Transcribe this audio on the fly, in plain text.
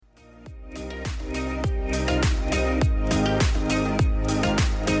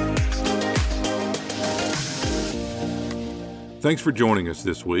Thanks for joining us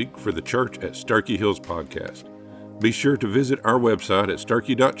this week for the Church at Sterchi Hills podcast. Be sure to visit our website at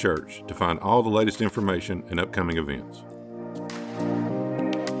sterchi.church to find all the latest information and upcoming events.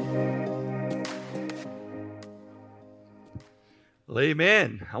 Well,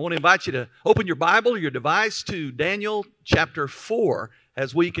 amen. I want to invite you to open your Bible or your device to Daniel chapter 4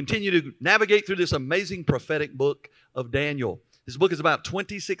 as we continue to navigate through this amazing prophetic book of Daniel. This book is about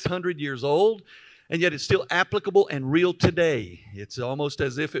 2,600 years old, and yet it's still applicable and real today. It's almost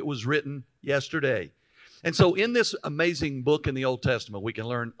as if it was written yesterday. And so in this amazing book in the Old Testament, we can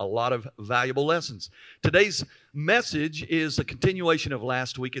learn a lot of valuable lessons. Today's message is a continuation of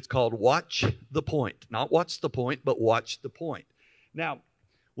last week. It's called Watch the Point. Not what's the point, but watch the point. Now,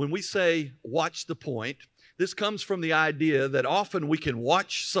 when we say watch the point, this comes from the idea that often we can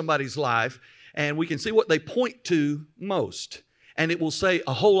watch somebody's life and we can see what they point to most. And it will say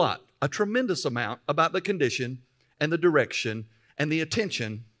a whole lot, a tremendous amount about the condition and the direction and the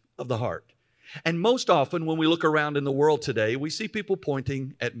attention of the heart. And most often when we look around in the world today, we see people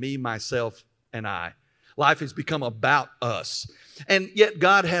pointing at me, myself, and I. Life has become about us. And yet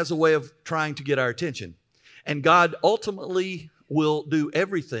God has a way of trying to get our attention. And God ultimately will do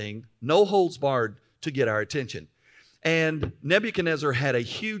everything, no holds barred, to get our attention. And Nebuchadnezzar had a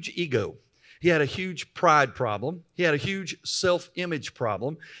huge ego. He had a huge pride problem. He had a huge self-image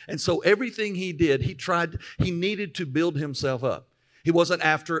problem. And so everything he did, he needed to build himself up. He wasn't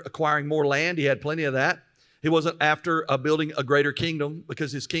after acquiring more land. He had plenty of that. He wasn't after building a greater kingdom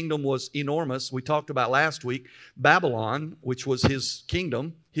because his kingdom was enormous. We talked about last week Babylon, which was his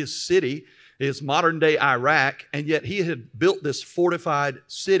kingdom, his city, his modern-day Iraq, and yet he had built this fortified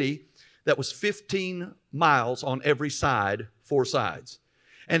city that was 15 miles on every side, 4 sides.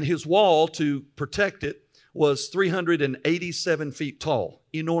 And his wall to protect it was 387 feet tall,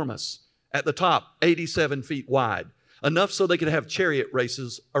 enormous. At the top, 87 feet wide, enough so they could have chariot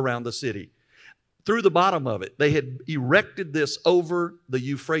races around the city. Through the bottom of it, they had erected this over the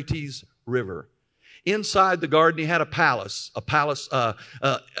Euphrates River. Inside the garden, he had a palace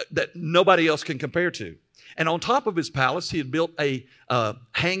that nobody else can compare to. And on top of his palace, he had built a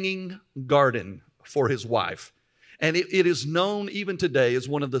hanging garden for his wife. And it is known even today as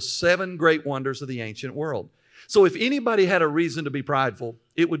one of the 7 great wonders of the ancient world. So if anybody had a reason to be prideful,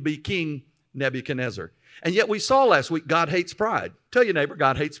 it would be King Nebuchadnezzar. And yet we saw last week, God hates pride. Tell your neighbor,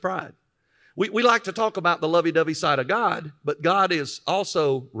 God hates pride. We like to talk about the lovey-dovey side of God, but God is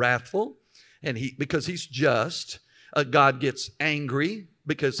also wrathful. And because he's just, God gets angry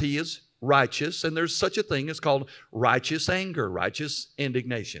because he is righteous. And there's such a thing as called righteous anger, righteous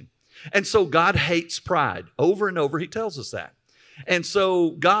indignation. And so God hates pride. Over and over, he tells us that. And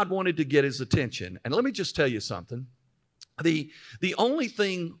so God wanted to get his attention. And let me just tell you something. The only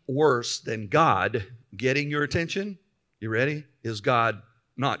thing worse than God getting your attention, you ready, is God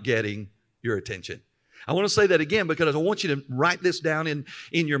not getting your attention. I want to say that again because I want you to write this down in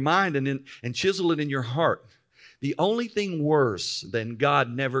your mind and chisel it in your heart. The only thing worse than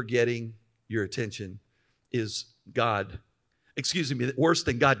God never getting your attention is worse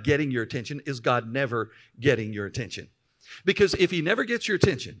than God getting your attention is God never getting your attention. Because if he never gets your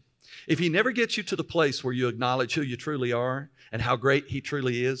attention, if he never gets you to the place where you acknowledge who you truly are and how great he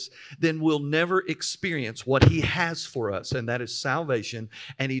truly is, then we'll never experience what he has for us, and that is salvation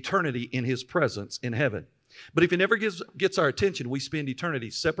and eternity in his presence in heaven. But if he never gets our attention, we spend eternity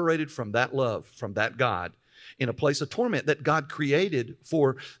separated from that love, from that God, in a place of torment that God created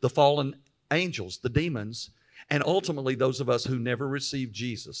for the fallen angels, the demons, and ultimately those of us who never received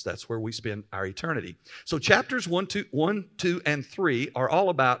Jesus. That's where we spend our eternity. So chapters 1, 2, and 3 are all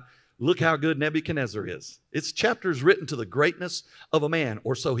about look how good Nebuchadnezzar is. It's chapters written to the greatness of a man,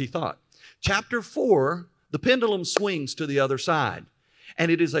 or so he thought. Chapter 4, the pendulum swings to the other side,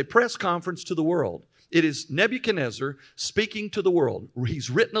 and it is a press conference to the world. It is Nebuchadnezzar speaking to the world. He's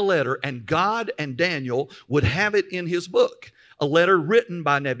written a letter, and God and Daniel would have it in his book, a letter written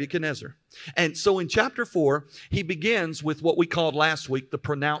by Nebuchadnezzar. And so in chapter 4, he begins with what we called last week the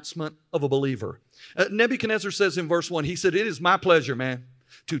pronouncement of a believer. Nebuchadnezzar says in verse 1, he said, "It is my pleasure, man,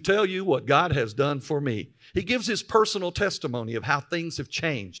 to tell you what God has done for me." He gives his personal testimony of how things have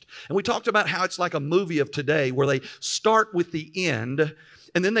changed. And we talked about how it's like a movie of today where they start with the end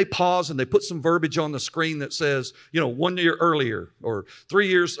and then they pause and they put some verbiage on the screen that says, 1 year earlier or 3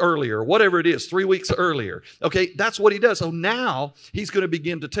 years earlier, or whatever it is, 3 weeks earlier. Okay, that's what he does. So now he's going to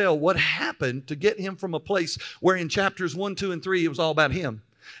begin to tell what happened to get him from a place where in chapters 1, 2, and 3, it was all about him.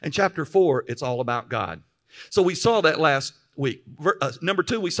 And chapter 4, it's all about God. So we saw that last week. Number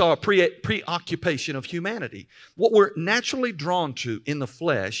 2, we saw a preoccupation of humanity. What we're naturally drawn to in the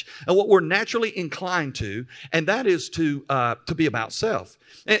flesh and what we're naturally inclined to, and that is to be about self.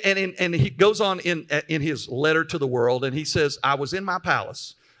 And he goes on in his letter to the world, and he says, I was in my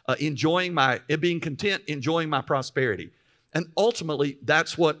palace, being content, enjoying my prosperity. And ultimately,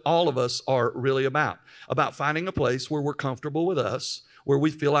 that's what all of us are really about finding a place where we're comfortable with us, where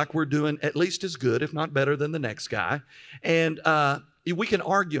we feel like we're doing at least as good, if not better, than the next guy. And we can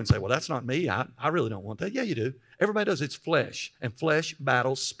argue and say, well, that's not me. I really don't want that. Yeah, you do. Everybody does. It's flesh, and flesh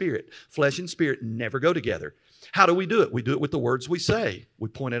battles spirit. Flesh and spirit never go together. How do we do it? We do it with the words we say. We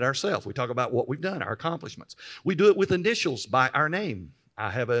point at ourselves. We talk about what we've done, our accomplishments. We do it with initials by our name. I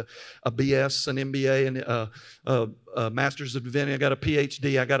have a BS, an MBA, and a Master's of Divinity. I got a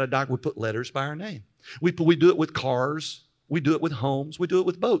PhD. I got a doctor. We put letters by our name. We do it with cars. We do it with homes. We do it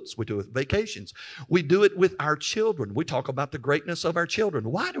with boats. We do it with vacations. We do it with our children. We talk about the greatness of our children.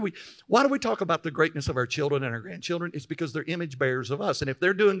 Why do we talk about the greatness of our children and our grandchildren? It's because they're image bearers of us. And if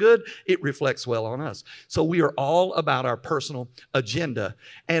they're doing good, it reflects well on us. So we are all about our personal agenda.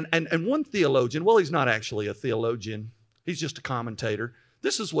 And one theologian, well, he's not actually a theologian. He's just a commentator.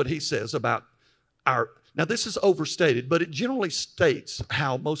 This is what he says about now this is overstated, but it generally states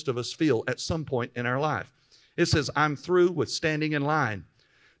how most of us feel at some point in our life. It says, I'm through with standing in line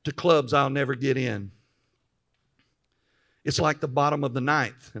to clubs I'll never get in. It's like the bottom of the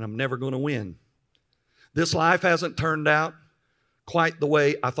ninth, and I'm never going to win. This life hasn't turned out quite the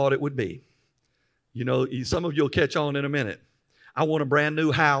way I thought it would be. You know, some of you will catch on in a minute. I want a brand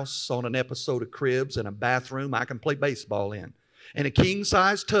new house on an episode of Cribs and a bathroom I can play baseball in, and a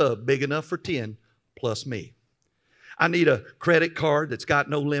king-size tub big enough for 10 plus me. I need a credit card that's got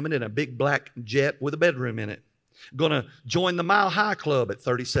no limit and a big black jet with a bedroom in it. Going to join the Mile High Club at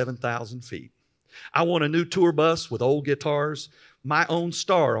 37,000 feet. I want a new tour bus with old guitars, my own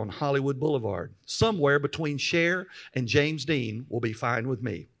star on Hollywood Boulevard. Somewhere between Cher and James Dean will be fine with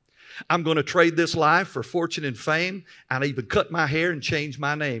me. I'm going to trade this life for fortune and fame. I'll even cut my hair and change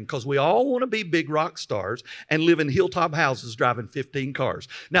my name because we all want to be big rock stars and live in hilltop houses driving 15 cars.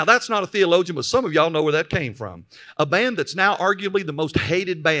 Now, that's not a theologian, but some of y'all know where that came from. A band that's now arguably the most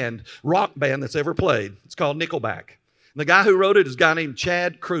hated rock band that's ever played. It's called Nickelback. And the guy who wrote it is a guy named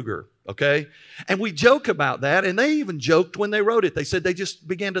Chad Kroeger. Okay? And we joke about that, and they even joked when they wrote it. They said they just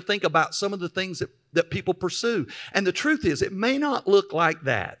began to think about some of the things that people pursue. And the truth is, it may not look like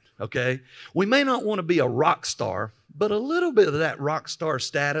that. Okay? We may not want to be a rock star, but a little bit of that rock star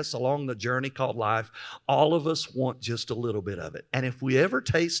status along the journey called life, all of us want just a little bit of it. And if we ever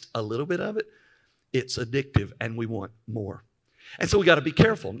taste a little bit of it, it's addictive and we want more. And so we got to be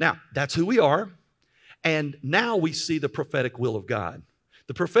careful. Now, that's who we are. And now we see the prophetic will of God.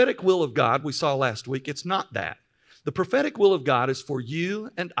 The prophetic will of God we saw last week, it's not that. The prophetic will of God is for you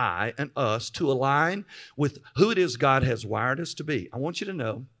and I and us to align with who it is God has wired us to be. I want you to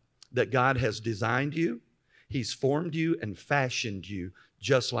know that God has designed you, He's formed you and fashioned you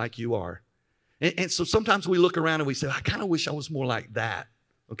just like you are. And so sometimes we look around and we say, I kind of wish I was more like that,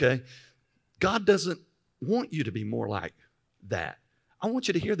 okay? God doesn't want you to be more like that. I want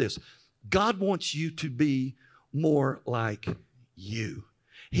you to hear this. God wants you to be more like you.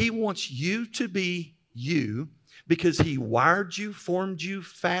 He wants you to be you because He wired you, formed you,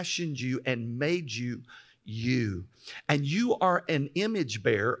 fashioned you, and made you you. And you are an image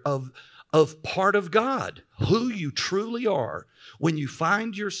bearer of part of God, who you truly are. When you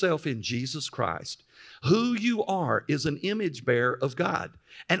find yourself in Jesus Christ, who you are is an image bearer of God.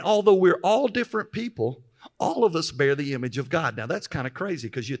 And although we're all different people, all of us bear the image of God. Now, that's kind of crazy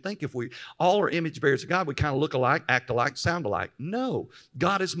because you think if we all are image bearers of God, we kind of look alike, act alike, sound alike. No,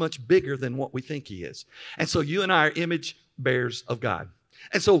 God is much bigger than what we think He is. And so you and I are image bearers of God.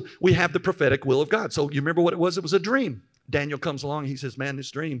 And so we have the prophetic will of God. So you remember what it was? It was a dream. Daniel comes along. He says, man,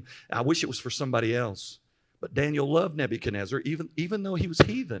 this dream, I wish it was for somebody else. But Daniel loved Nebuchadnezzar, even though he was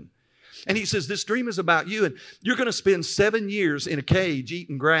heathen. And he says, this dream is about you, and you're going to spend 7 years in a cage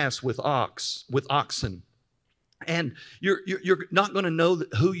eating grass with oxen. And you're not going to know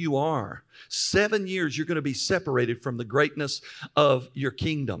who you are. 7 years, you're going to be separated from the greatness of your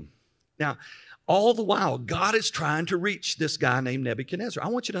kingdom. Now, all the while, God is trying to reach this guy named Nebuchadnezzar. I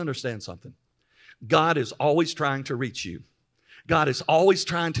want you to understand something. God is always trying to reach you. God is always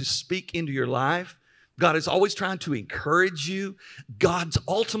trying to speak into your life. God is always trying to encourage you. God's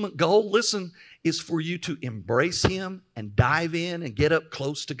ultimate goal, listen, is for you to embrace Him and dive in and get up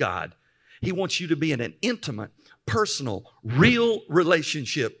close to God. He wants you to be in an intimate, personal, real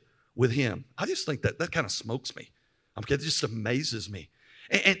relationship with Him. I just think that kind of smokes me. It just amazes me.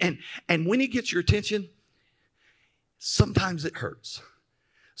 And when He gets your attention, sometimes it hurts.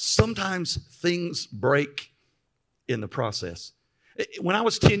 Sometimes things break in the process. When I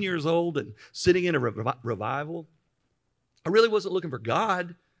was 10 years old and sitting in a revival, I really wasn't looking for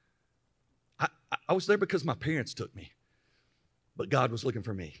God. I was there because my parents took me. But God was looking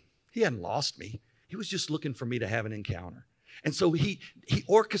for me. He hadn't lost me. He was just looking for me to have an encounter. And so he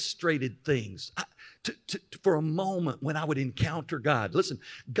orchestrated things for a moment when I would encounter God. Listen,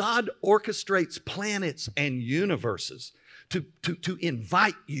 God orchestrates planets and universes to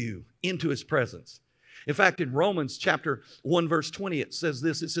invite you into his presence. In fact, in Romans chapter 1, verse 20, it says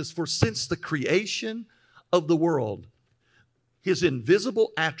this. It says, "For since the creation of the world, his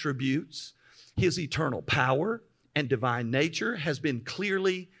invisible attributes, his eternal power and divine nature has been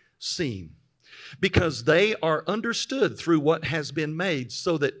clearly seen, because they are understood through what has been made,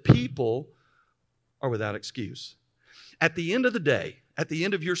 so that people are without excuse." At the end of the day, at the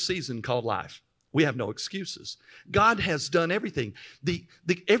end of your season called life, we have no excuses. God has done everything.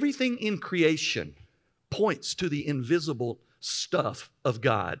 Everything in creation points to the invisible stuff of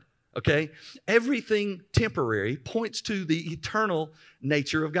God. Okay? Everything temporary points to the eternal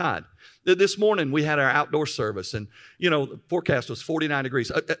nature of God. This morning we had our outdoor service, and the forecast was 49 degrees.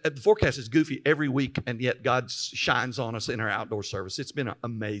 The forecast is goofy every week, and yet God shines on us in our outdoor service. It's been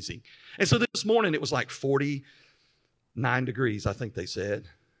amazing. And so this morning it was like 49 degrees, I think they said.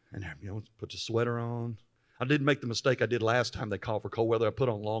 And put the sweater on. I didn't make the mistake I did last time they called for cold weather. I put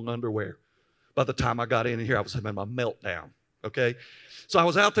on long underwear. By the time I got in here, I was having my meltdown. Okay? So I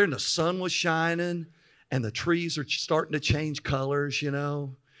was out there and the sun was shining and the trees are starting to change colors,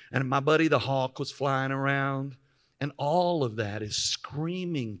 And my buddy the hawk was flying around. And all of that is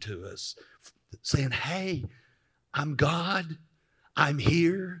screaming to us, saying, "Hey, I'm God. I'm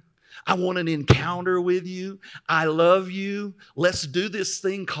here. I want an encounter with you. I love you. Let's do this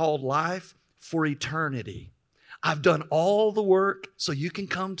thing called life for eternity. I've done all the work so you can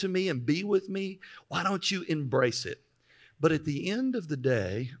come to me and be with me. Why don't you embrace it?" But at the end of the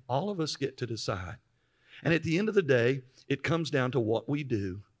day, all of us get to decide. And at the end of the day, it comes down to what we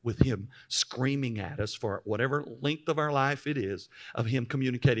do with him screaming at us for whatever length of our life it is of him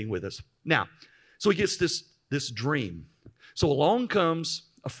communicating with us. Now, so he gets this dream. So along comes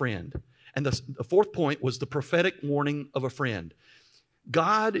a friend. And the fourth point was the prophetic warning of a friend.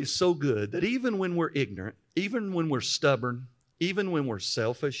 God is so good that even when we're ignorant, even when we're stubborn, even when we're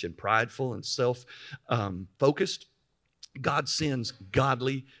selfish and prideful and self-focused, God sends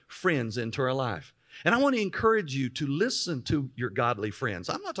godly friends into our life. And I want to encourage you to listen to your godly friends.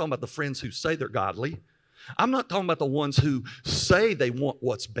 I'm not talking about the friends who say they're godly. I'm not talking about the ones who say they want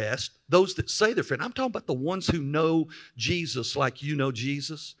what's best, those that say they're friends. I'm talking about the ones who know Jesus like you know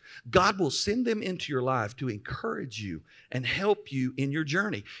Jesus. God will send them into your life to encourage you and help you in your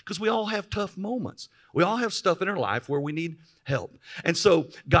journey, because we all have tough moments. We all have stuff in our life where we need help. And so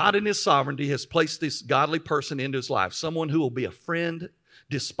God in his sovereignty has placed this godly person into his life, someone who will be a friend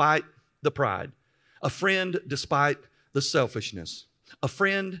despite the pride, a friend despite the selfishness, a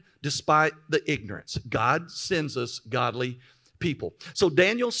friend despite the ignorance. God sends us godly people. So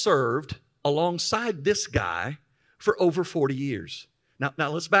Daniel served alongside this guy for over 40 years.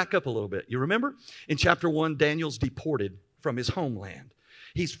 Now let's back up a little bit. You remember in chapter 1, Daniel's deported from his homeland.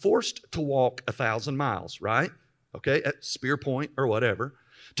 He's forced to walk 1,000 miles, right? Okay, at Spear Point or whatever,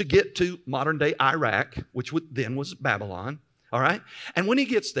 to get to modern-day Iraq, which then was Babylon, all right? And when he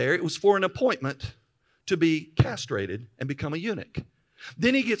gets there, it was for an appointment to be castrated and become a eunuch.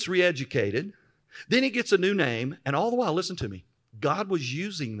 Then he gets re-educated. Then he gets a new name. And all the while, listen to me, God was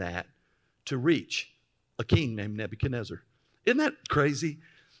using that to reach a king named Nebuchadnezzar. Isn't that crazy?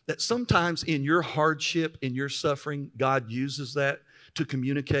 That sometimes in your hardship, in your suffering, God uses that to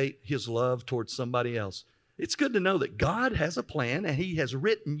communicate his love towards somebody else. It's good to know that God has a plan and he has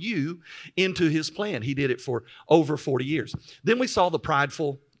written you into his plan. He did it for over 40 years. Then we saw the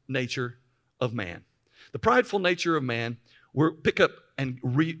prideful nature of man. The prideful nature of man, we'll pick up and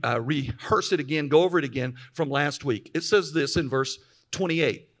rehearse it again, go over it again from last week. It says this in verse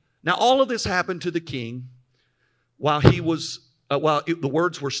 28. Now all of this happened to the king while the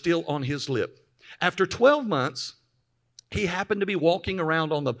words were still on his lip. After 12 months, he happened to be walking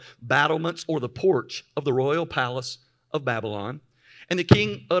around on the battlements or the porch of the royal palace of Babylon. And the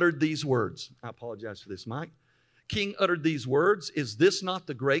king uttered these words. I apologize for this, Mike. King uttered these words, "Is this not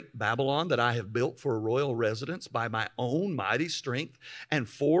the great Babylon that I have built for a royal residence by my own mighty strength and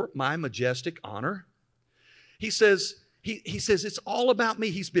for my majestic honor?" He says it's all about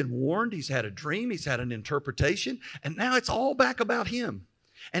me. He's been warned. He's had a dream. He's had an interpretation. And now it's all back about him.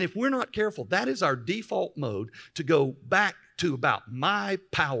 And if we're not careful, that is our default mode, to go back to about my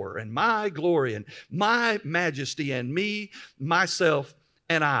power and my glory and my majesty and me, myself,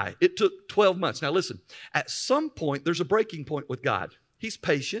 and I. It took 12 months. Now listen, at some point, there's a breaking point with God. He's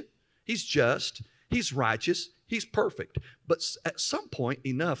patient, He's just, He's righteous, He's perfect. But at some point,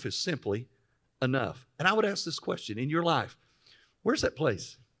 enough is simply enough. And I would ask this question in your life, where's that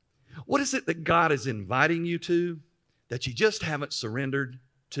place? What is it that God is inviting you to that you just haven't surrendered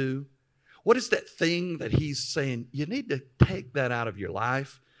to? What is that thing that He's saying, you need to take that out of your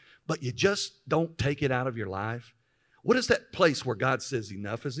life, but you just don't take it out of your life? What is that place where God says,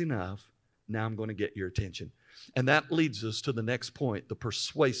 enough is enough, now I'm going to get your attention? And that leads us to the next point, the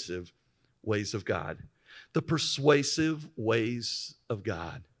persuasive ways of God. The persuasive ways of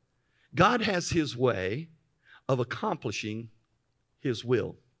God. God has His way of accomplishing His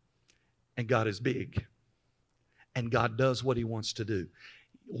will. And God is big. And God does what He wants to do.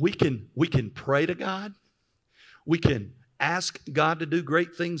 We can pray to God. We can ask God to do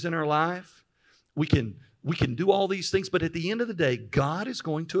great things in our life. We can do all these things, but at the end of the day, God is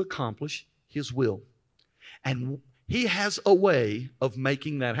going to accomplish His will. And He has a way of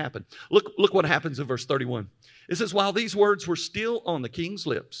making that happen. Look what happens in verse 31. It says, while these words were still on the king's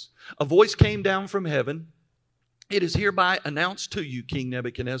lips, a voice came down from heaven. It is hereby announced to you, King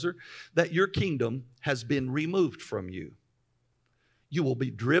Nebuchadnezzar, that your kingdom has been removed from you. You will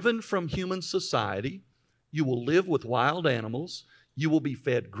be driven from human society. You will live with wild animals. You will be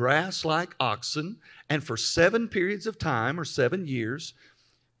fed grass like oxen. And for 7 periods of time, or 7 years,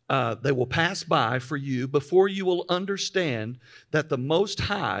 they will pass by for you before you will understand that the Most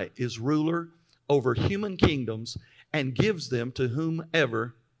High is ruler over human kingdoms and gives them to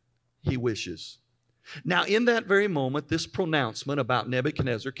whomever He wishes. Now, in that very moment, this pronouncement about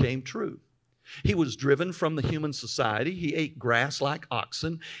Nebuchadnezzar came true. He was driven from the human society. He ate grass like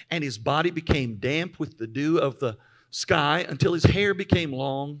oxen, and his body became damp with the dew of the sky until his hair became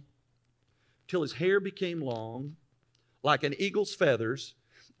long, like an eagle's feathers,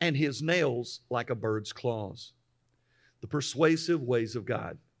 and his nails like a bird's claws. The persuasive ways of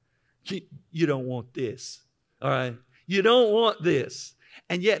God. You don't want this, all right? You don't want this.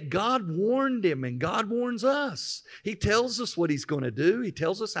 And yet God warned him, and God warns us. He tells us what He's going to do. He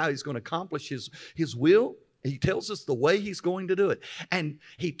tells us how He's going to accomplish His will. He tells us the way He's going to do it. And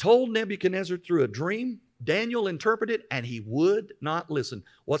He told Nebuchadnezzar through a dream. Daniel interpreted, and he would not listen.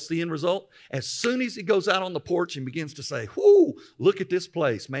 What's the end result? As soon as he goes out on the porch and begins to say, whoo, look at this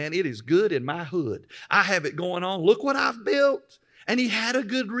place, man. It is good in my hood. I have it going on. Look what I've built. And he had a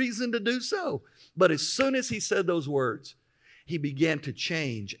good reason to do so. But as soon as he said those words, he began to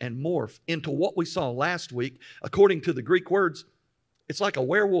change and morph into what we saw last week. According to the Greek words, it's like a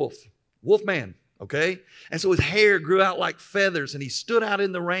werewolf, wolfman. Okay? And so his hair grew out like feathers, and he stood out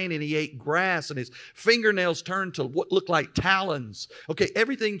in the rain, and he ate grass, and his fingernails turned to what looked like talons. Okay,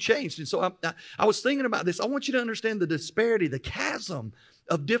 everything changed. And so I was thinking about this. I want you to understand the disparity, the chasm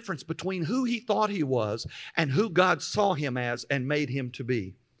of difference between who he thought he was and who God saw him as and made him to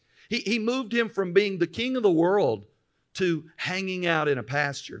be. He moved him from being the king of the world to hanging out in a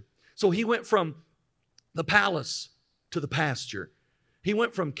pasture. So he went from the palace to the pasture. He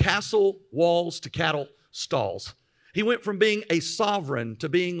went from castle walls to cattle stalls. He went from being a sovereign to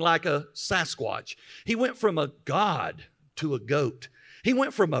being like a Sasquatch. He went from a god to a goat. He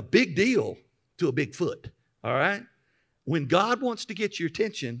went from a big deal to a Bigfoot. All right? When God wants to get your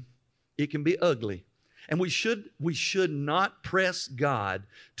attention, it can be ugly. And we should not press God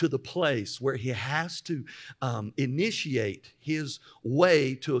to the place where He has to initiate His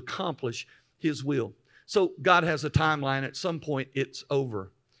way to accomplish His will. So God has a timeline. At some point, it's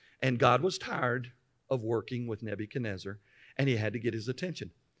over. And God was tired of working with Nebuchadnezzar, and He had to get his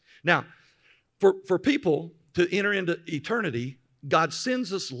attention. Now, for people to enter into eternity, God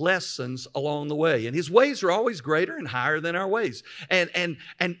sends us lessons along the way. And His ways are always greater and higher than our ways.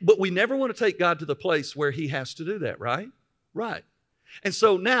 But we never want to take God to the place where He has to do that, right? Right. And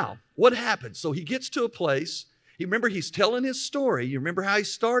so now, what happens? So He gets to a place. Remember, He's telling His story. You remember how He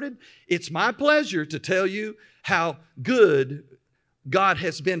started? It's my pleasure to tell you how good God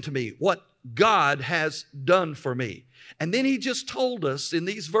has been to me, what God has done for me. And then He just told us in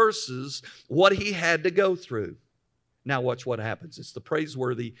these verses what He had to go through. Now watch what happens. It's the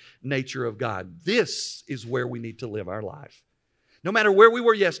praiseworthy nature of God. This is where we need to live our life. No matter where we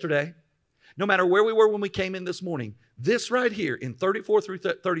were yesterday, no matter where we were when we came in this morning, this right here in 34 through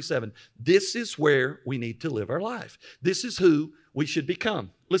 37, this is where we need to live our life. This is who we should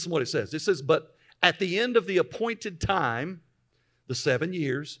become. Listen what it says. It says, but at the end of the appointed time, the 7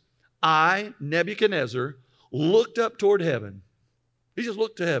 years, I, Nebuchadnezzar, looked up toward heaven. He just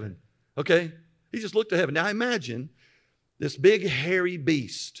looked to heaven. Okay? He just looked to heaven. Now imagine this big hairy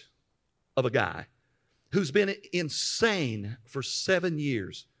beast of a guy who's been insane for 7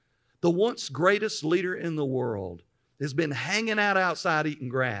 years. The once greatest leader in the world has been hanging out outside eating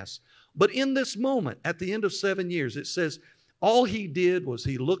grass. But in this moment, at the end of 7 years, it says all he did was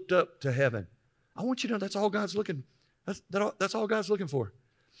he looked up to heaven. I want you to know that's all God's looking. That's all God's looking for.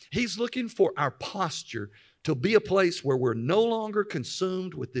 He's looking for our posture to be a place where we're no longer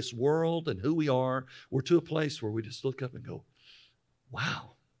consumed with this world and who we are. We're to a place where we just look up and go,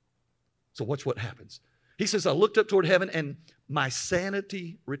 wow. So watch what happens. He says, I looked up toward heaven and my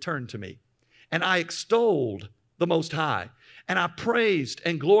sanity returned to me. And I extolled the Most High. And I praised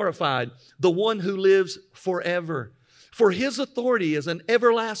and glorified the one who lives forever. For his authority is an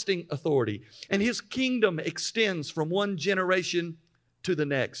everlasting authority, and his kingdom extends from one generation to the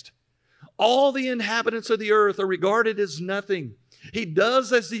next. All the inhabitants of the earth are regarded as nothing. He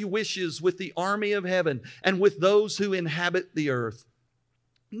does as he wishes with the army of heaven and with those who inhabit the earth.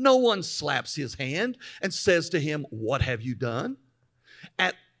 No one slaps his hand and says to him, what have you done?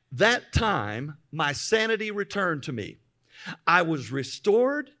 At that time, my sanity returned to me. I was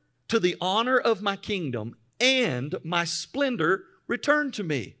restored to the honor of my kingdom, and my splendor returned to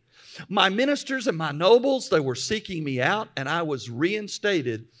me. My ministers and my nobles, they were seeking me out, and I was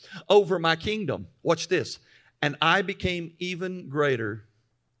reinstated over my kingdom. Watch this. And I became even greater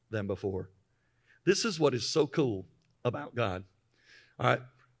than before. This is what is so cool about God. All right.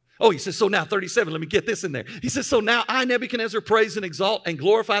 Oh, he says, so now 37, let me get this in there. He says, so now I, Nebuchadnezzar, praise and exalt and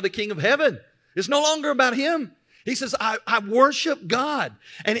glorify the King of heaven. It's no longer about him. He says, I worship God.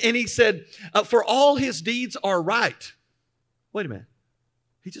 And he said, for all his deeds are right. Wait a minute.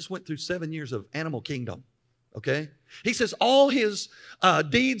 He just went through 7 years of animal kingdom. Okay? He says, all his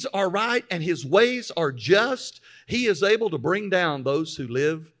deeds are right and his ways are just. He is able to bring down those who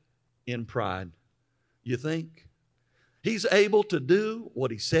live in pride. You think? He's able to do what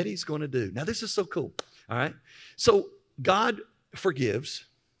he said he's going to do. Now, this is so cool. All right? So, God forgives,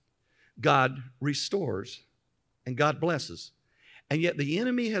 God restores, and God blesses. And yet the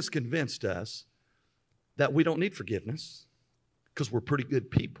enemy has convinced us that we don't need forgiveness because we're pretty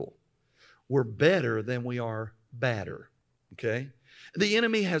good people. We're better than we are badder. Okay? The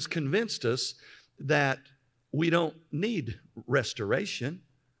enemy has convinced us that we don't need restoration.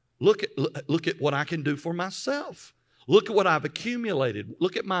 Look at what I can do for myself. Look at what I've accumulated.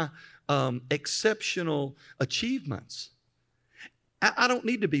 Look at my exceptional achievements. I don't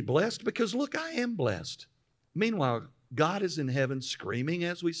need to be blessed because, look, I am blessed. Meanwhile, God is in heaven screaming,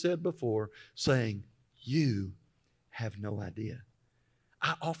 as we said before, saying, you have no idea.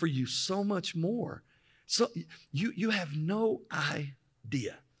 I offer you so much more. So you have no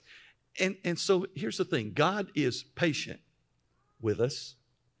idea. And so here's the thing. God is patient with us,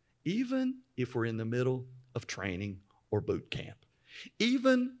 even if we're in the middle of training or boot camp.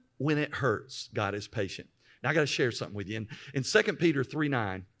 Even when it hurts, God is patient. Now, I got to share something with you. In 2 Peter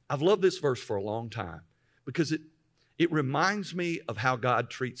 3:9, I've loved this verse for a long time because it reminds me of how God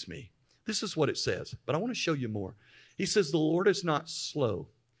treats me. This is what it says, but I want to show you more. He says, the Lord is not slow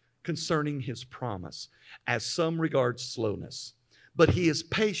concerning his promise, as some regard slowness, but he is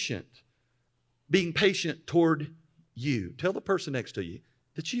patient, being patient toward you. Tell the person next to you,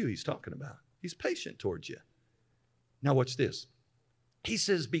 that's you he's talking about. He's patient towards you. Now watch this. He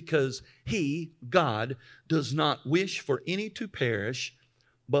says, because he, God, does not wish for any to perish,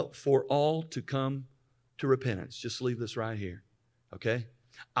 but for all to come to repentance. Just leave this right here, okay?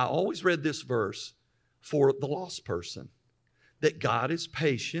 I always read this verse for the lost person, that God is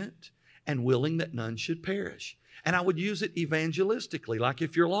patient and willing that none should perish. And I would use it evangelistically, like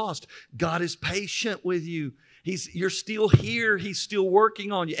if you're lost, God is patient with you. You're still here. He's still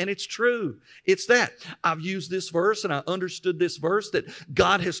working on you. And it's true. It's that. I've used this verse and I understood this verse that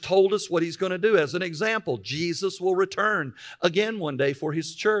God has told us what he's going to do. As an example, Jesus will return again one day for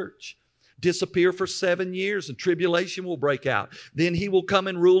his church. Disappear for 7 years and tribulation will break out. Then he will come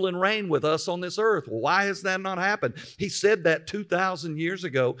and rule and reign with us on this earth. Well, why has that not happened? He said that 2,000 years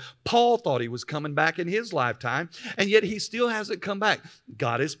ago. Paul thought he was coming back in his lifetime, and yet he still hasn't come back.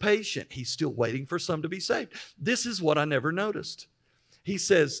 God is patient. He's still waiting for some to be saved. This is what I never noticed. He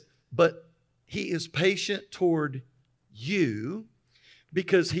says, but he is patient toward you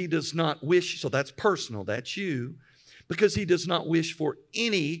because he does not wish, so that's personal, that's you, because he does not wish for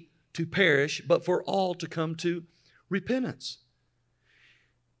any to perish, but for all to come to repentance.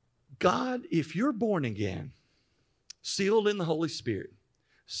 God, if you're born again, sealed in the Holy Spirit,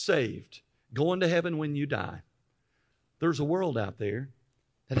 saved, going to heaven when you die, there's a world out there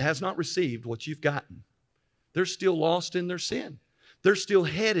that has not received what you've gotten. They're still lost in their sin. They're still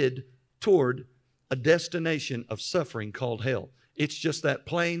headed toward a destination of suffering called hell. It's just that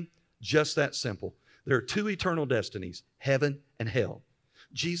plain, just that simple. There are two eternal destinies, heaven and hell.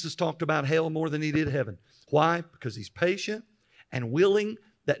 Jesus talked about hell more than he did heaven. Why? Because he's patient and willing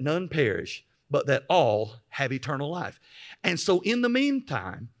that none perish, but that all have eternal life. And so in the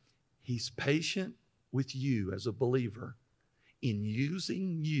meantime, he's patient with you as a believer in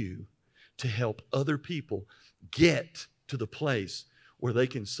using you to help other people get to the place where they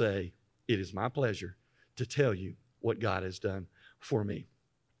can say, it is my pleasure to tell you what God has done for me.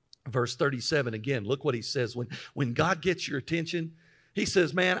 Verse 37, again, look what he says. When God gets your attention, he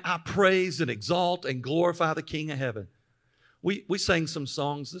says, man, I praise and exalt and glorify the King of heaven. We sang some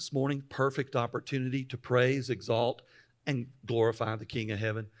songs this morning, perfect opportunity to praise, exalt, and glorify the King of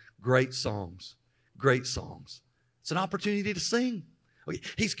heaven. Great songs, great songs. It's an opportunity to sing.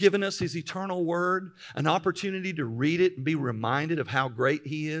 He's given us his eternal word, an opportunity to read it and be reminded of how great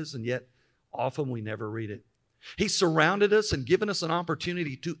he is, and yet often we never read it. He's surrounded us and given us an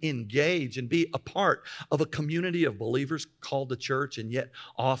opportunity to engage and be a part of a community of believers called the church, and yet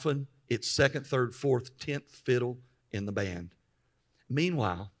often it's second, third, fourth, 10th fiddle in the band.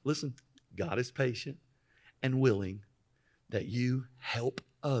 Meanwhile, listen, God is patient and willing that you help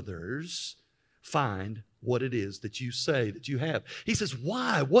others find what it is that you say that you have. He says,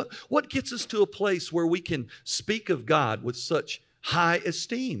 why? What gets us to a place where we can speak of God with such high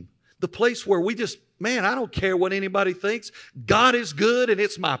esteem? The place where we just, man, I don't care what anybody thinks. God is good, and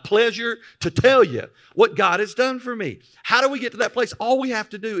it's my pleasure to tell you what God has done for me. How do we get to that place? All we have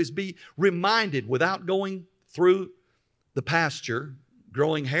to do is be reminded without going through the pasture,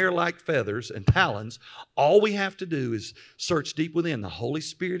 growing hair like feathers and talons. All we have to do is search deep within. The Holy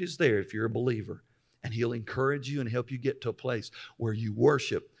Spirit is there if you're a believer, and he'll encourage you and help you get to a place where you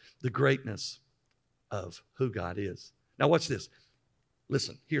worship the greatness of who God is. Now watch this.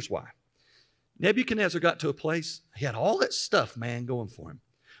 Listen, here's why. Nebuchadnezzar got to a place, he had all that stuff, man, going for him.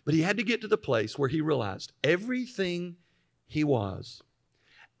 But he had to get to the place where he realized everything he was,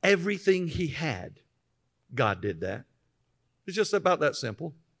 everything he had, God did that. It's just about that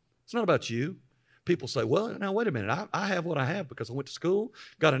simple. It's not about you. People say, well, now wait a minute. I have what I have because I went to school,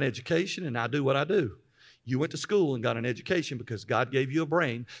 got an education, and I do what I do. You went to school and got an education because God gave you a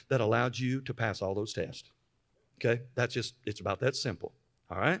brain that allowed you to pass all those tests. Okay? It's about that simple.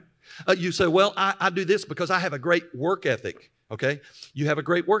 All right? You say, well, I do this because I have a great work ethic. Okay? You have a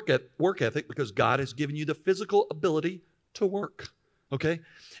great work ethic because God has given you the physical ability to work. Okay?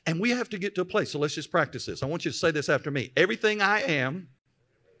 And we have to get to a place. So let's just practice this. I want you to say this after me. Everything I am,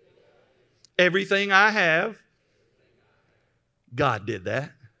 everything I have, God did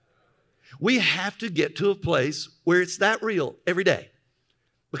that. We have to get to a place where it's that real every day.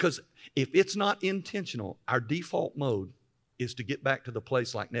 Because if it's not intentional, our default mode is to get back to the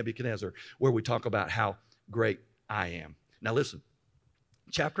place like Nebuchadnezzar where we talk about how great I am. Now listen,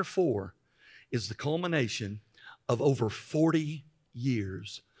 chapter 4 is the culmination of over 40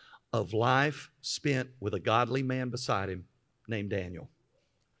 years of life spent with a godly man beside him named Daniel.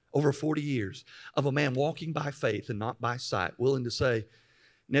 Over 40 years of a man walking by faith and not by sight, willing to say,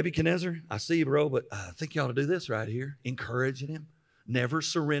 Nebuchadnezzar, I see you, bro, but I think you ought to do this right here. Encouraging him, never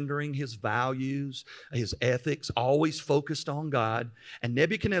surrendering his values, his ethics, always focused on God. And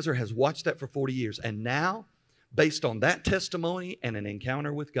Nebuchadnezzar has watched that for 40 years. And now, based on that testimony and an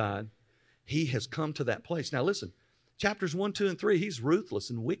encounter with God, he has come to that place. Now listen, chapters 1, 2, and 3, he's ruthless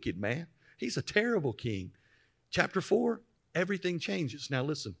and wicked, man. He's a terrible king. Chapter 4, everything changes. Now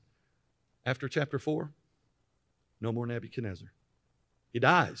listen, after chapter 4, no more Nebuchadnezzar. He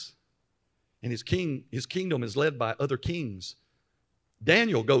dies. And his kingdom is led by other kings.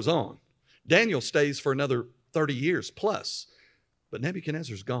 Daniel goes on. Daniel stays for another 30 years plus. But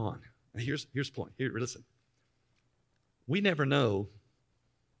Nebuchadnezzar's gone. Now here's the point. Here, listen. We never know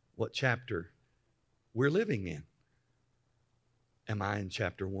what chapter we're living in. Am I in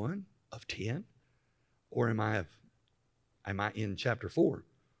chapter 1 of 10? Or am I in chapter 4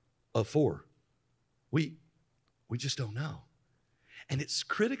 of 4? We just don't know. And it's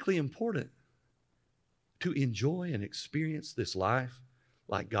critically important to enjoy and experience this life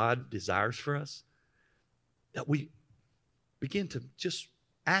like God desires for us, that we begin to just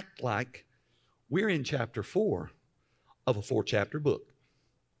act like we're in chapter 4 of a 4-chapter book.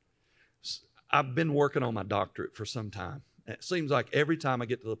 I've been working on my doctorate for some time. It seems like every time I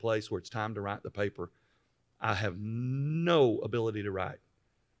get to the place where it's time to write the paper, I have no ability to write.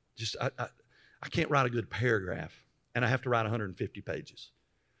 I can't write a good paragraph, and I have to write 150 pages.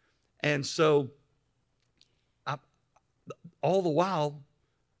 And so all the while,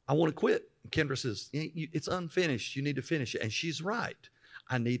 I want to quit. Kendra says, it's unfinished. You need to finish it. And she's right.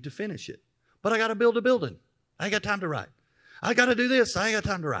 I need to finish it. But I got to build a building. I ain't got time to write. I got to do this. I ain't got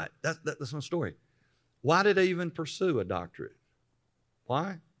time to write. That's my story. Why did I even pursue a doctorate?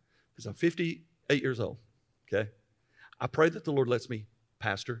 Why? Because I'm 58 years old, okay? I pray that the Lord lets me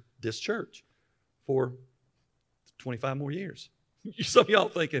pastor this church for 25 more years. Some of y'all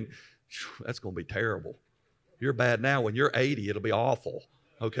thinking, that's going to be terrible. You're bad now. When you're 80, it'll be awful,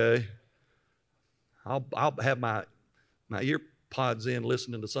 okay? I'll have my ear pods in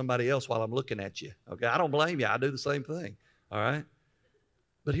listening to somebody else while I'm looking at you, okay? I don't blame you. I do the same thing, all right?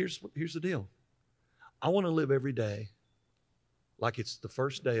 But here's the deal. I want to live every day like it's the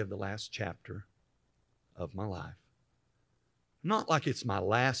first day of the last chapter of my life. Not like it's my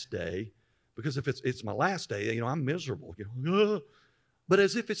last day, because if it's my last day, I'm miserable. But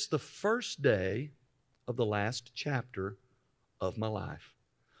as if it's the first day of the last chapter of my life.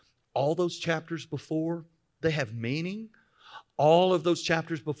 All those chapters before, they have meaning. All of those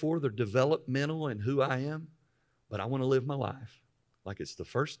chapters before, they're developmental in who I am. But I want to live my life like it's the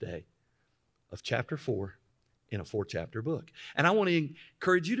first day of chapter 4 in a 4-chapter book. And I want to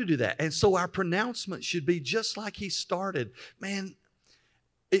encourage you to do that. And so our pronouncement should be just like he started. Man,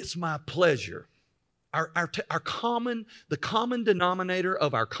 it's my pleasure. The common denominator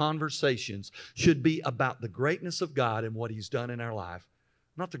of our conversations should be about the greatness of God and what he's done in our life,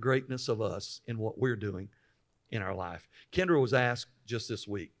 not the greatness of us and what we're doing in our life. Kendra was asked just this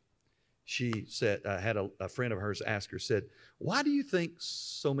week. She said, had a friend of hers ask her, said, why do you think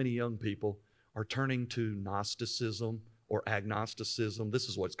so many young people are turning to Gnosticism or agnosticism? This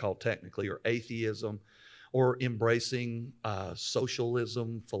is what it's called technically, or atheism, or embracing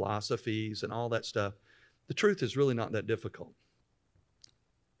socialism, philosophies, and all that stuff. The truth is really not that difficult.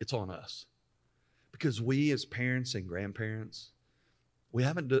 It's on us. Because we as parents and grandparents, we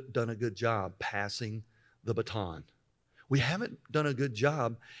haven't done a good job passing the baton. We haven't done a good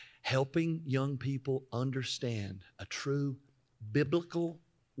job helping young people understand a true biblical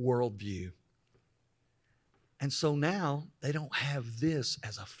worldview. And so now they don't have this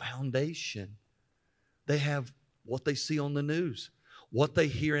as a foundation. They have what they see on the news, what they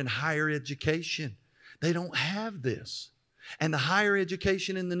hear in higher education. They don't have this. And the higher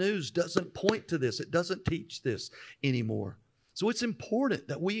education in the news doesn't point to this. It doesn't teach this anymore. So it's important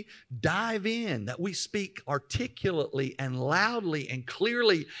that we dive in, that we speak articulately and loudly and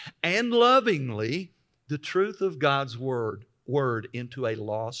clearly and lovingly the truth of God's word into a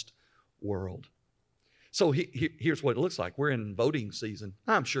lost world. So here's what it looks like. We're in voting season.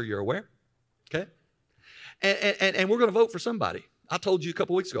 I'm sure you're aware. Okay? And we're going to vote for somebody. I told you a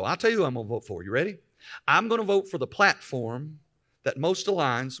couple weeks ago. I'll tell you who I'm going to vote for. You ready? I'm going to vote for the platform that most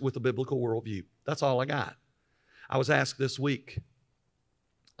aligns with the biblical worldview. That's all I got. I was asked this week,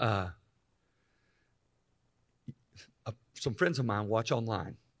 some friends of mine watch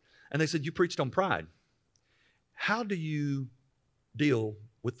online, and they said, you preached on pride. How do you deal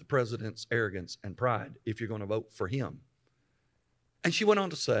with the president's arrogance and pride if you're going to vote for him? And she went on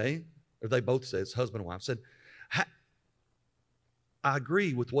to say, or they both said, husband and wife, said, I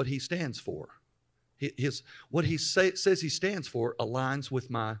agree with what he stands for. What he says he stands for aligns with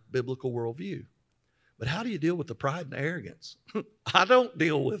my biblical worldview. But how do you deal with the pride and arrogance? I don't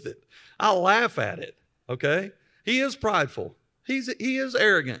deal with it. I laugh at it, okay? He is prideful. He is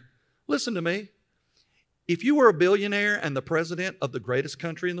arrogant. Listen to me. If you were a billionaire and the president of the greatest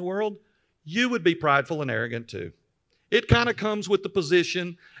country in the world, you would be prideful and arrogant too. It kind of comes with the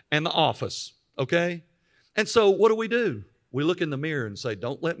position and the office, okay? And so what do? We look in the mirror and say,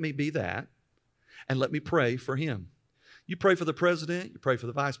 don't let me be that, and let me pray for him. You pray for the president, you pray for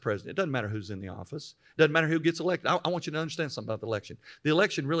the vice president. It doesn't matter who's in the office. It doesn't matter who gets elected. I want you to understand something about the election. The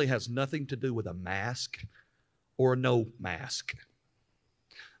election really has nothing to do with a mask or no mask.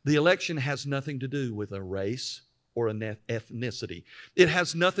 The election has nothing to do with a race or an ethnicity. It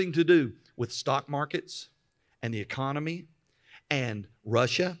has nothing to do with stock markets and the economy and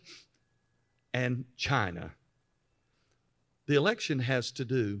Russia and China. The election has to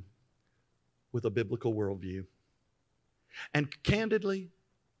do with a biblical worldview. And candidly,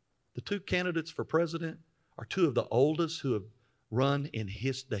 the two candidates for president are two of the oldest who have run in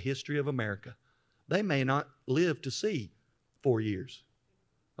the history of America. They may not live to see 4 years.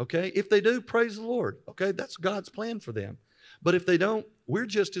 Okay? If they do, praise the Lord. Okay? That's God's plan for them. But if they don't, we're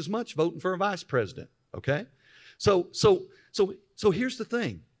just as much voting for a vice president. Okay? So here's the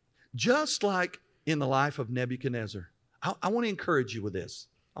thing. Just like in the life of Nebuchadnezzar, I want to encourage you with this.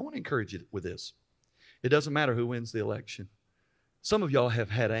 It doesn't matter who wins the election. Some of y'all have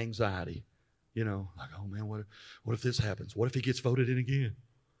had anxiety. Like, oh man, what if this happens? What if he gets voted in again?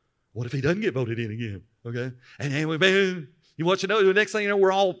 What if he doesn't get voted in again? Okay? And You want you to know, the next thing you know,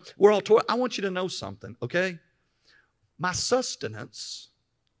 we're all toiling. I want you to know something, okay? My sustenance,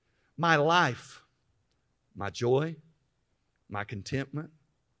 my life, my joy, my contentment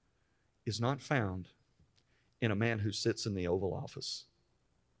is not found in a man who sits in the Oval Office.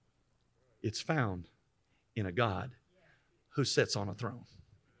 It's found in a God who sits on a throne.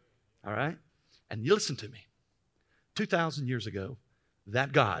 All right? And you listen to me. 2,000 years ago,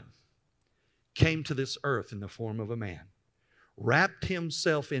 that God came to this earth in the form of a man, wrapped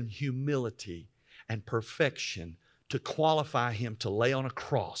himself in humility and perfection to qualify him to lay on a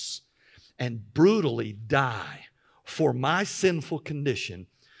cross and brutally die for my sinful condition,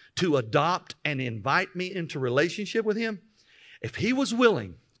 to adopt and invite me into relationship with him. If he was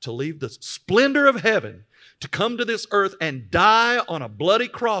willing to leave the splendor of heaven to come to this earth and die on a bloody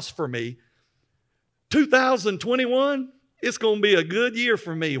cross for me, 2021, it's going to be a good year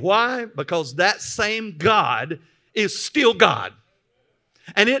for me. Why? Because that same God is still God.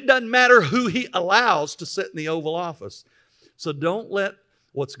 And it doesn't matter who he allows to sit in the Oval Office. So don't let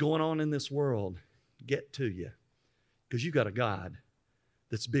what's going on in this world get to you, because you got a God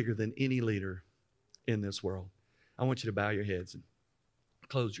that's bigger than any leader in this world. I want you to bow your heads and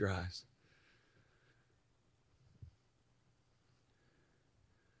close your eyes.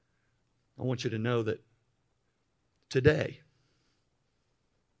 I want you to know that today,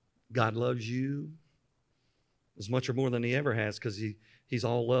 God loves you as much or more than he ever has, because he's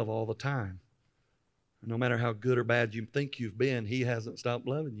all love all the time. No matter how good or bad you think you've been, he hasn't stopped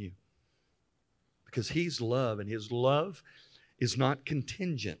loving you, because he's love, and his love is not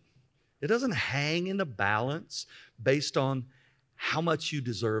contingent. It doesn't hang in the balance based on how much you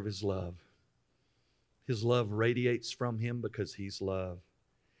deserve his love. His love radiates from him because he's love.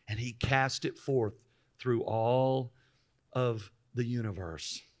 And he cast it forth through all of the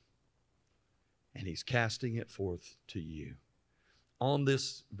universe. And he's casting it forth to you on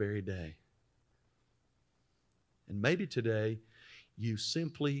this very day. And maybe today you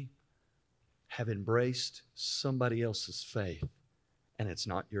simply have embraced somebody else's faith, and it's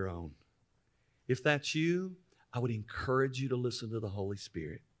not your own. If that's you, I would encourage you to listen to the Holy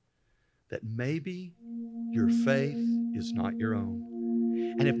Spirit, that maybe your faith is not your own.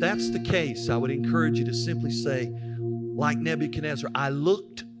 And if that's the case, I would encourage you to simply say, like Nebuchadnezzar, I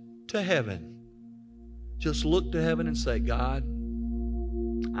looked to heaven. Just look to heaven and say, God,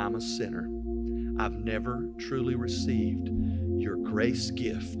 I'm a sinner. I've never truly received your grace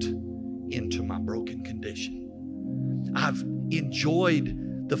gift into my broken condition. I've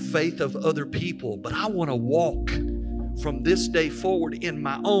enjoyed the faith of other people, but I want to walk from this day forward in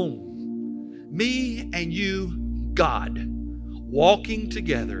my own. Me and you, God, walking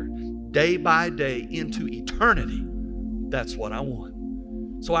together day by day into eternity. That's what I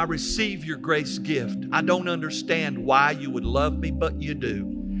want. So I receive your grace gift. I don't understand why you would love me, but you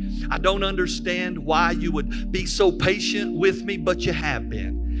do. I don't understand why you would be so patient with me, but you have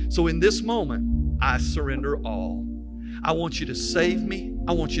been. So in this moment, I surrender all. I want you to save me.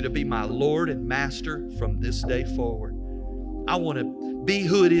 I want you to be my Lord and Master from this day forward. I want to be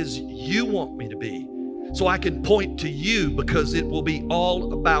who it is you want me to be, so I can point to you, because it will be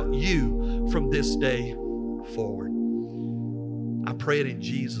all about you from this day forward. I pray it in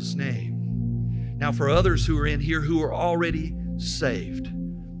Jesus' name. Now, for others who are in here who are already saved,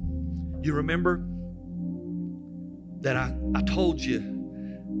 you remember that I told you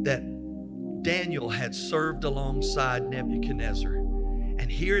that Daniel had served alongside Nebuchadnezzar.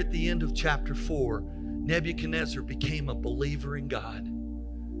 And here at the end of chapter 4, Nebuchadnezzar became a believer in God.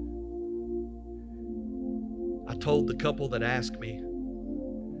 I told the couple that asked me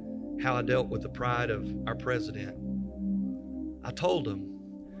how I dealt with the pride of our president. I told them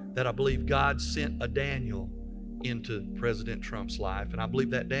that I believe God sent a Daniel into President Trump's life, and I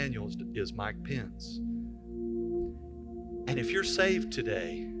believe that Daniel is Mike Pence. And if you're saved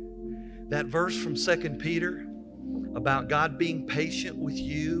today, that verse from 2 Peter about God being patient with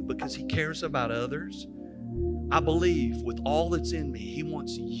you because he cares about others, I believe with all that's in me, he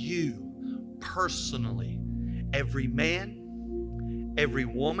wants you personally, every man, every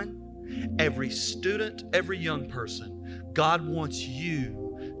woman, every student, every young person. God wants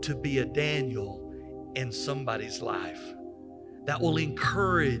you to be a Daniel in somebody's life that will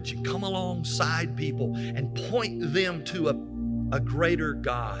encourage and come alongside people and point them to a greater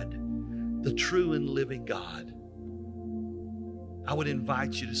God, the true and living God. I would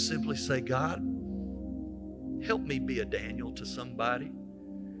invite you to simply say, God, help me be a Daniel to somebody.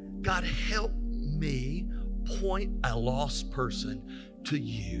 God, help me point a lost person to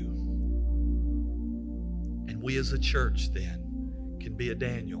you. And we as a church then can be a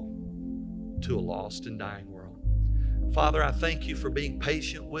Daniel to a lost and dying world. Father, I thank you for being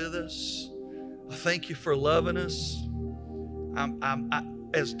patient with us. I thank you for loving us.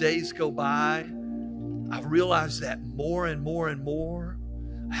 As days go by, I've realized that more and more and more,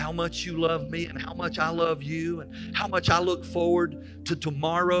 how much you love me and how much I love you and how much I look forward to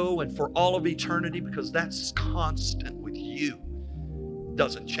tomorrow and for all of eternity, because that's constant with you. It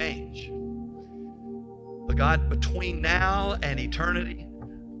doesn't change. But God, between now and eternity,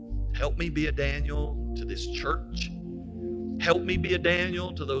 help me be a Daniel to this church. Help me be a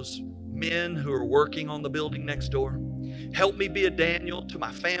Daniel to those men who are working on the building next door. Help me be a Daniel to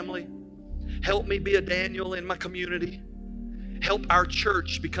my family. Help me be a Daniel in my community. Help our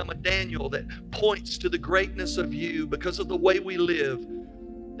church become a Daniel that points to the greatness of you because of the way we live,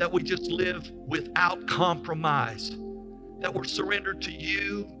 that we just live without compromise, that we're surrendered to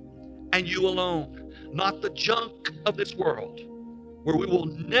you and you alone, not the junk of this world, where we will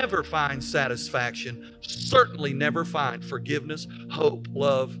never find satisfaction, certainly never find forgiveness, hope,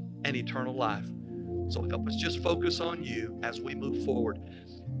 love, and eternal life. So help us just focus on you as we move forward.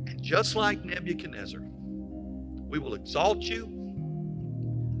 And just like Nebuchadnezzar, we will exalt you,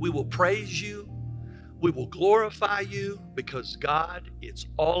 we will praise you, we will glorify you, because God, it's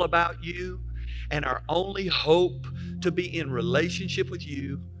all about you. And our only hope to be in relationship with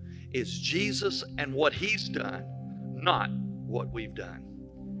you is Jesus and what he's done, not what we've done.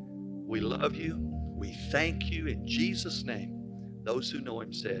 We love you. We thank you in Jesus' name. Those who know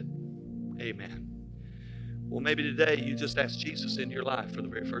him said, amen. Well, maybe today you just asked Jesus into your life for the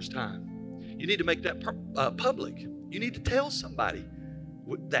very first time. You need to make that public. You need to tell somebody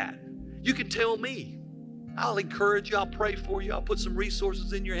that. You can tell me. I'll encourage you. I'll pray for you. I'll put some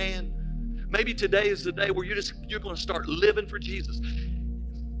resources in your hand. Maybe today is the day where you're going to start living for Jesus.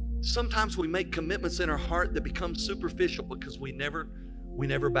 Sometimes we make commitments in our heart that become superficial because we never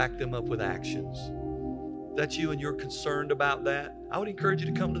back them up with actions. If that's you and you're concerned about that, I would encourage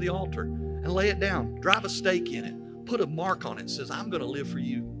you to come to the altar and lay it down. Drive a stake in it. Put a mark on it that says, I'm going to live for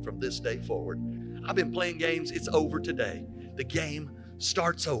you from this day forward. I've been playing games. It's over today. The game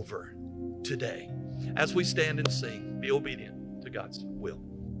starts over today. As we stand and sing, be obedient to God's will.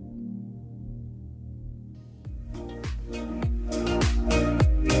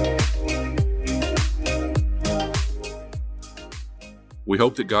 We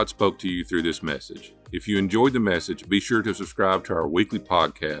hope that God spoke to you through this message. If you enjoyed the message, be sure to subscribe to our weekly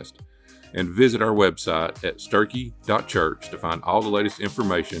podcast and visit our website at sterchi.church to find all the latest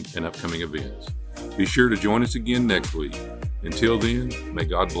information and upcoming events. Be sure to join us again next week. Until then, may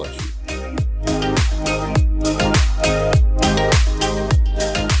God bless you.